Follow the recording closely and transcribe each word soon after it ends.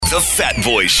The Fat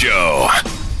Boy Show.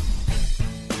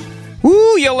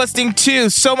 Woo, you're listening to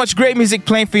so much great music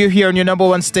playing for you here on your number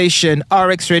one station,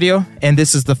 RX Radio, and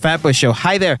this is The Fat Boy Show.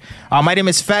 Hi there. My name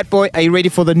is Fat Boy. Are you ready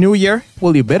for the new year?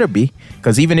 Well, you better be,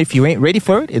 because even if you ain't ready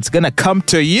for it, it's going to come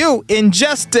to you in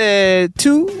just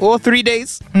 2 or 3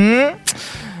 days.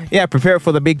 Yeah, prepare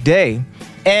for the big day.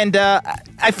 And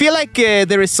I feel like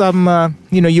there is some,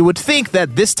 you would think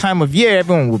that this time of year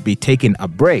everyone would be taking a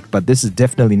break, but this is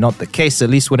definitely not the case, at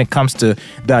least when it comes to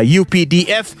the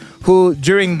UPDF, who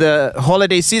during the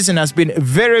holiday season has been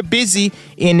very busy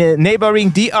in neighboring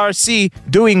DRC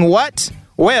doing what?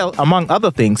 Well, among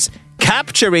other things,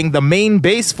 capturing the main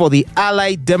base for the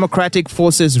Allied Democratic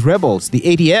Forces rebels, the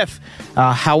ADF.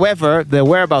 However, the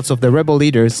whereabouts of the rebel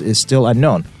leaders is still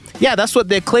unknown. Yeah, that's what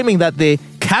they're claiming, that they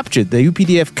captured. The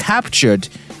UPDF captured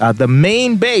the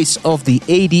main base of the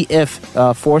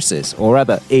ADF forces, or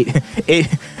rather,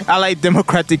 Allied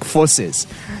Democratic Forces.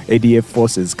 ADF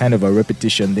forces, kind of a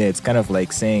repetition there. It's kind of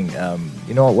like saying,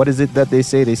 what is it that they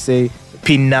say? They say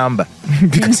PIN number.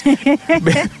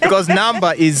 because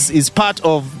number is part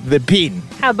of the PIN.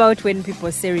 How about when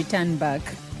people say return back?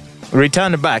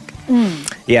 Return back.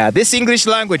 Yeah, this English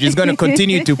language is going to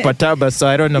continue to perturb us, so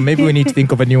I don't know. Maybe we need to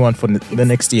think of a new one for the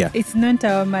next year. It's not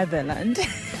our motherland.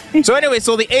 So anyway,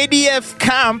 the ADF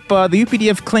camp, the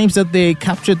UPDF claims that they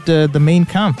captured the main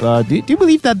camp. Do you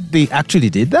believe that they actually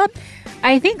did that?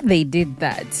 I think they did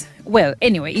that. Well,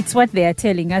 anyway, it's what they are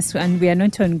telling us, and we are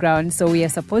not on ground, so we are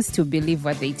supposed to believe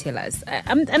what they tell us.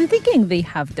 I'm thinking they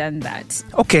have done that.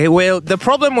 Okay, well, the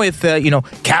problem with,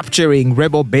 capturing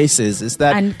rebel bases is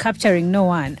that... And capturing no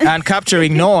one.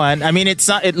 I mean,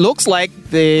 it looks like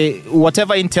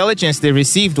whatever intelligence they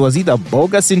received was either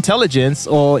bogus intelligence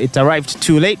or it arrived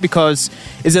too late, because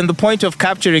isn't the point of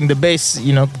capturing the base,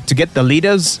 to get the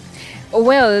leaders?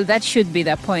 Well, that should be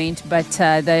the point, but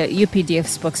the UPDF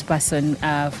spokesperson,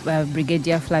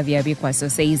 Brigadier Flavia Bikwaso,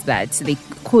 says that they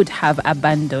could have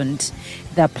abandoned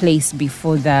the place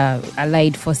before the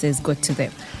Allied forces got to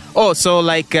them. Oh, so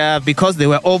because they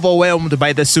were overwhelmed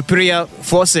by the superior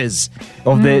forces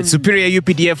of the superior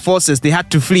UPDF forces, they had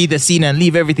to flee the scene and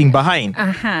leave everything behind.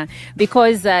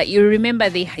 Because you remember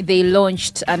they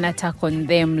launched an attack on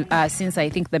them since I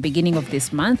think the beginning of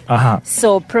this month.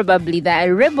 So probably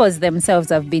the rebels themselves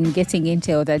have been getting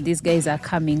intel that these guys are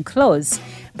coming close.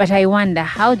 But I wonder,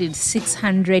 how did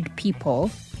 600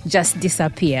 people just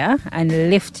disappear and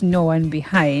left no one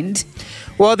behind?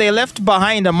 Well, they left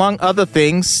behind, among other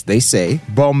things, they say,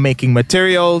 bomb-making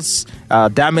materials,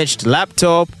 damaged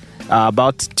laptop,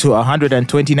 about to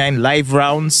 129 live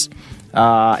rounds,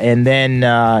 and then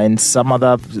and some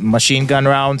other machine gun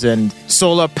rounds and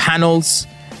solar panels,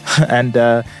 and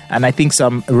I think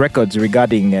some records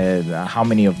regarding how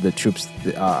many of the troops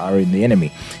are in the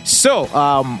enemy. So,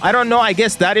 I don't know. I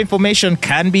guess that information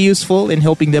can be useful in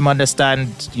helping them understand,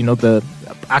 the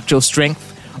actual strength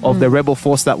of the rebel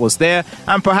force that was there,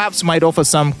 and perhaps might offer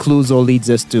some clues or leads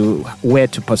as to where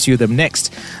to pursue them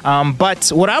next. But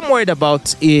what I'm worried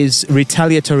about is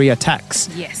retaliatory attacks.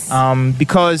 Yes.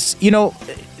 Because,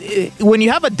 when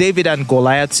you have a David and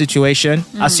Goliath situation,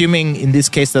 assuming in this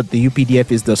case that the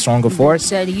UPDF is the stronger force.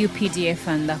 The UPDF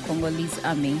and the Congolese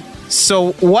army.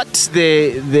 So what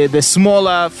the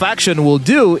smaller faction will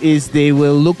do is they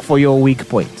will look for your weak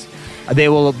point. They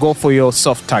will go for your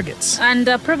soft targets. And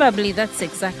probably that's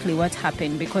exactly what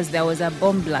happened, because there was a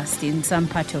bomb blast in some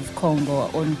part of Congo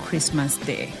on Christmas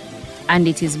Day. And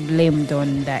it is blamed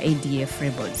on the ADF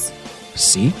rebels.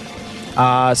 See?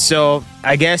 So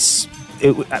I guess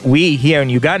we here in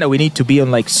Uganda, we need to be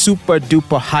on super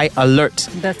duper high alert.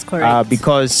 That's correct.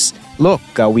 Because look,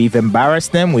 we've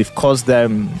embarrassed them. We've caused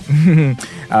them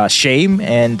shame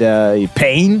and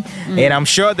pain. And I'm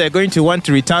sure they're going to want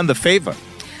to return the favor.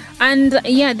 And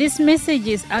this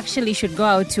message actually should go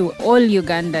out to all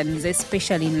Ugandans,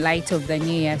 especially in light of the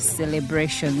New Year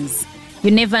celebrations.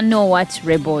 You never know what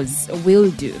rebels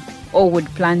will do or would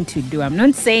plan to do. I'm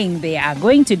not saying they are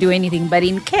going to do anything, but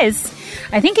in case,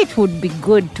 I think it would be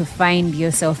good to find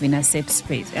yourself in a safe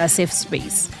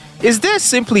space. Is there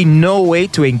simply no way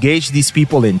to engage these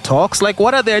people in talks?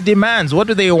 What are their demands? What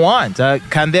do they want?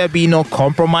 Can there be no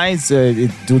compromise? Do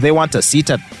they want a seat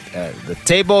at the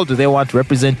table? Do they want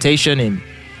representation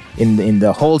in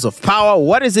the halls of power?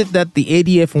 What is it that the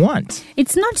ADF wants?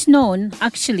 It's not known,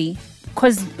 actually,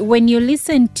 because when you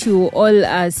listen to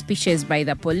all speeches by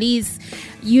the police,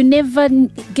 you never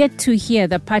get to hear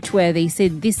the part where they say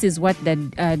this is what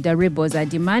the rebels are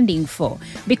demanding for.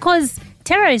 Because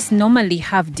terrorists normally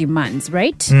have demands,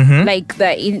 right? Mm-hmm. Like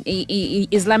the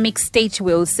Islamic State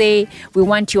will say, we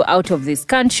want you out of this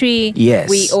country. Yes.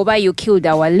 You killed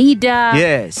our leader.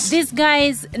 Yes. These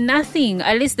guys, nothing,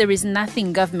 at least there is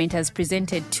nothing government has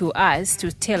presented to us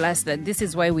to tell us that this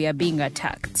is why we are being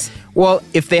attacked. Well,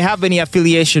 if they have any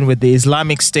affiliation with the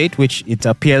Islamic State, which it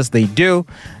appears they do,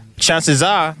 chances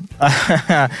are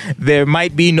there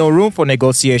might be no room for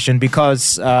negotiation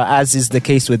because, as is the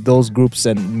case with those groups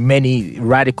and many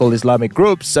radical Islamic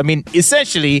groups, I mean,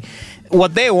 essentially,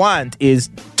 what they want is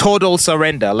total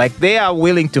surrender. Like, they are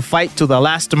willing to fight to the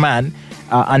last man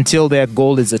until their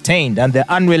goal is attained. And they're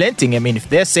unrelenting. I mean, if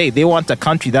they say they want a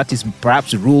country that is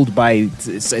perhaps ruled by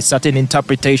a certain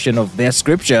interpretation of their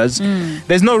scriptures,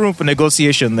 there's no room for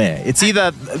negotiation there. It's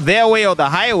either their way or the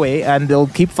highway, and they'll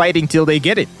keep fighting till they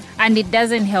get it. And it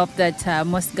doesn't help that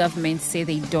most governments say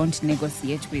they don't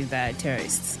negotiate with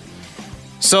terrorists.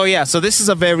 So this is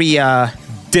a very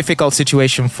difficult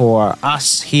situation for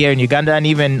us here in Uganda and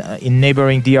even in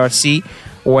neighboring DRC,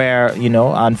 where,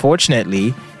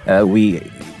 unfortunately,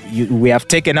 we have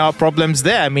taken our problems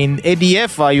there. I mean,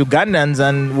 ADF are Ugandans,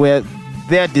 and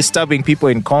they're disturbing people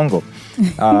in Congo.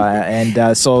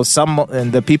 So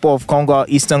the people of Congo,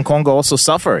 Eastern Congo, also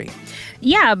suffering.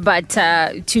 Yeah, but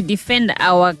to defend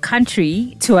our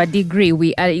country to a degree,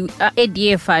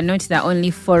 ADF are not the only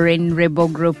foreign rebel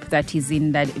group that is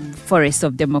in the forests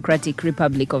of Democratic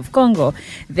Republic of Congo.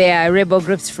 There are rebel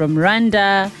groups from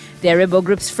Rwanda. There are rebel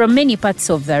groups from many parts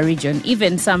of the region,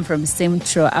 even some from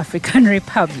Central African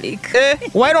Republic.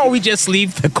 Why don't we just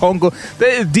leave the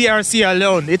DRC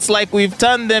alone? It's like we've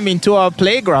turned them into our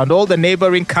playground. All the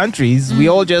neighboring countries, we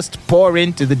all just pour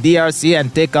into the DRC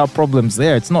and take our problems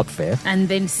there. It's not fair. And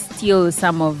then steal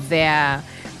some of their,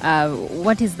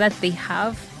 what is that they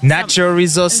have? Natural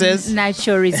resources.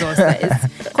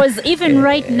 Because even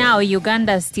right now,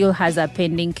 Uganda still has a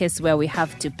pending case where we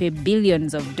have to pay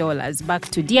billions of dollars back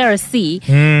to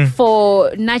DRC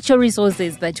for natural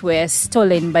resources that were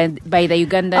stolen by the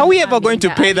Ugandan. Are we ever going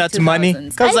to pay that money?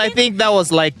 Because I think that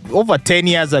was like over 10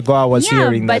 years ago I was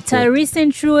hearing that. But a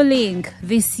recent ruling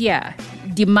this year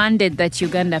demanded that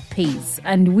Uganda pays,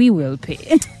 and we will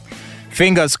pay.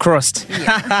 Fingers crossed.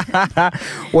 Yeah.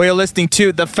 Well, you're listening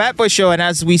to The Fat Boy Show, and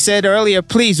as we said earlier,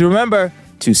 please remember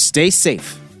to stay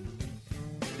safe.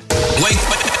 Wake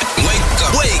up.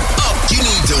 You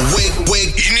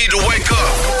need to wake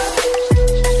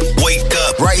up. Wake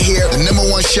up. Right here, the number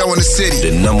one show in the city.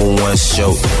 The number one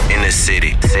show in the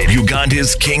city.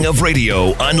 Uganda's King of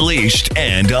Radio, Unleashed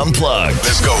and Unplugged.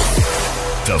 Let's go.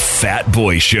 The Fat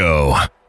Boy Show.